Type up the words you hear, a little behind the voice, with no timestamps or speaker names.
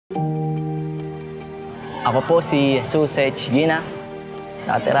Ako po si Susech Gina.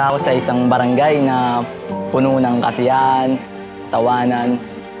 Nakatira ako sa isang barangay na puno ng kasiyahan, tawanan.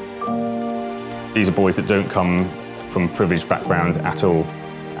 These are boys that don't come from privileged background at all.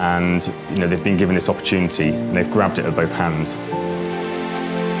 And they've been given this opportunity and they've grabbed it with both hands.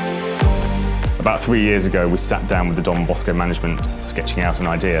 About 3 years ago, we sat down with the Don Bosco management, sketching out an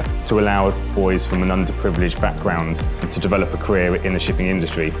idea to allow boys from an underprivileged background to develop a career in the shipping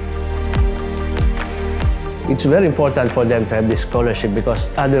industry. It's very important for them to have this scholarship because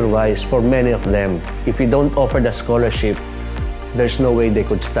otherwise, for many of them, if you don't offer the scholarship, there's no way they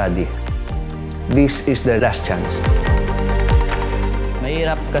could study. This is their last chance.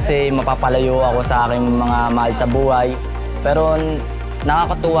 Mahirap kasi mapapalayo ako sa aking mga mahal sa buhay. Pero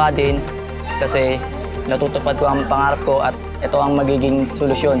nakakatuwa din kasi natutupad ko ang pangarap ko at ito ang magiging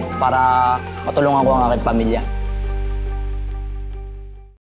solusyon para matulungan ko ang aking pamilya.